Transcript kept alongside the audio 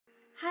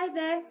Hi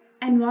there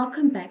and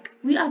welcome back.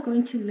 We are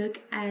going to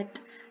look at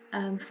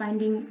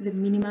finding the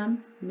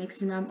minimum,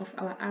 maximum of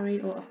our array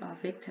or of our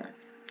vector.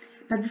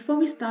 But before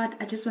we start,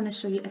 I just want to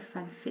show you a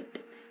fun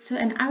fact. So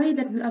an array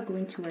that we are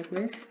going to work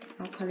with,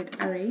 I'll call it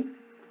array.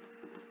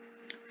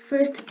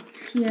 First,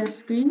 clear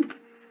screen,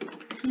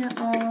 clear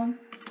all,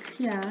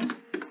 clear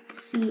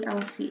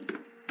CLC.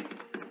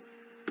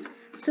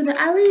 So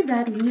the array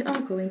that we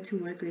are going to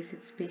work with,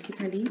 it's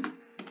basically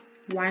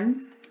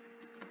 1,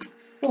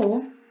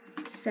 4,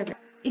 7.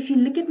 If you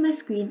look at my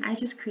screen, I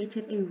just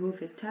created a row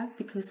vector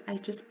because I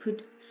just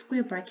put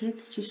square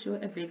brackets to show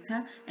a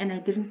vector and I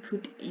didn't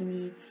put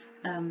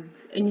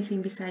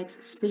anything besides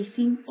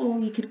spacing, or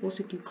you could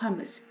also do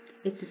commas.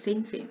 It's the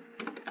same thing.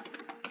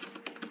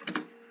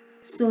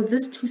 So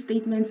these two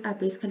statements are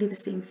basically the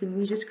same thing.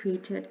 We just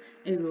created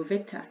a row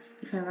vector.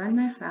 If I run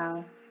my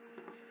file,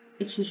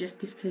 it should just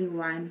display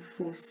 1,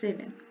 4,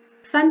 7.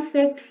 Fun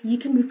fact, you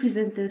can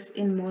represent this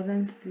in more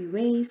than 3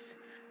 ways.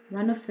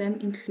 One of them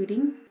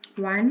including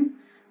 1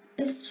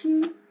 is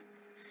to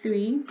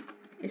 3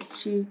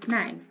 is to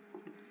 9.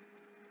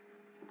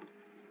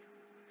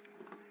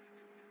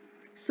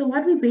 So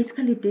what we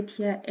basically did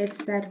here is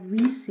that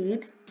we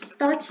said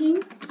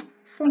starting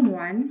from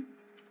 1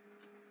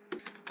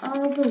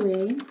 all the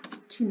way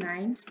to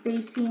 9,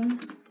 spacing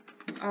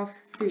of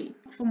 3.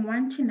 From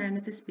 1 to 9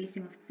 with a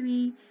spacing of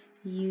 3,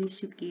 you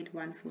should get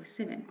 1, 4,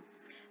 7.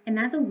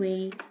 Another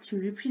way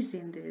to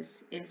represent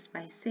this is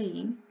by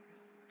saying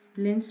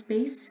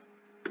Linspace.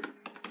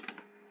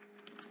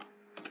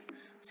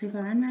 So if I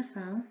run my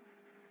file,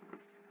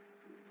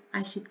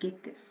 I should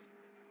get this.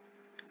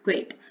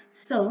 Great.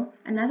 So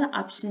another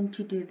option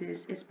to do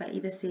this is by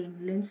either saying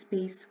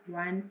Linspace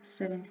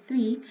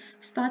 173,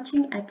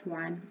 starting at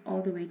 1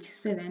 all the way to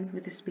 7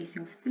 with a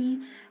spacing of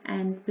 3,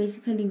 and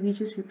basically we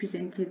just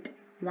represented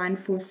 1,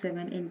 4,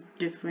 7 in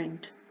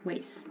different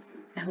ways.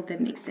 I hope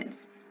that makes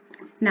sense.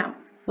 Now,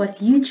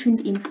 what you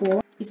tuned in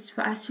for is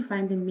for us to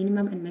find the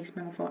minimum and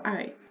maximum of our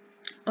array.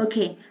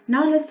 Okay,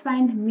 now let's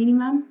find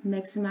minimum,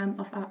 maximum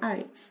of our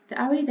array.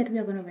 The array that we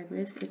are going to work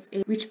with is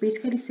A, which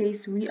basically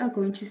says we are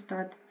going to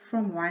start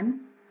from 1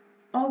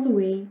 all the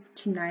way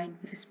to 9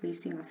 with a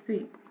spacing of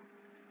 3.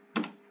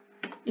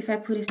 If I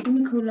put a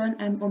semicolon,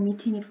 I'm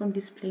omitting it from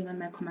displaying on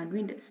my command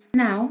windows.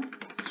 Now,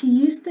 to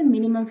use the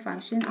minimum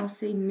function, I'll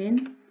say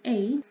min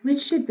A,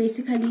 which should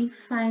basically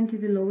find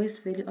the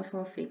lowest value of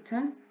our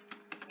vector.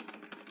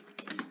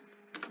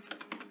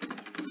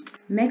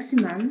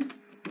 Maximum,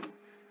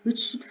 which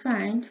should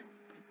find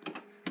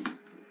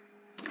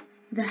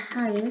the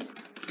highest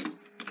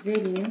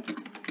value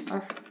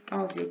of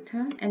our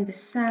vector, and the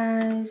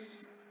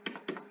size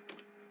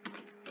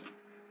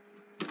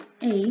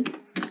A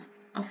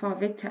of our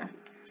vector.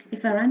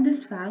 If I run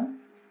this file,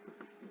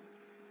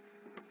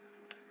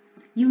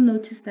 you'll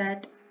notice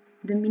that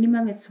the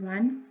minimum is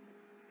 1,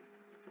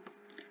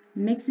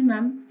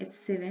 maximum it's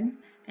 7,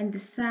 and the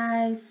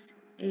size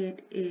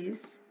it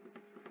is,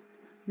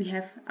 we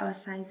have our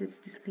size, it's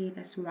displayed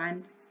as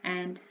 1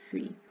 and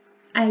 3.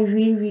 I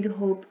really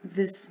hope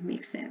this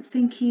makes sense.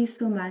 Thank you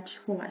so much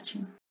for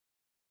watching.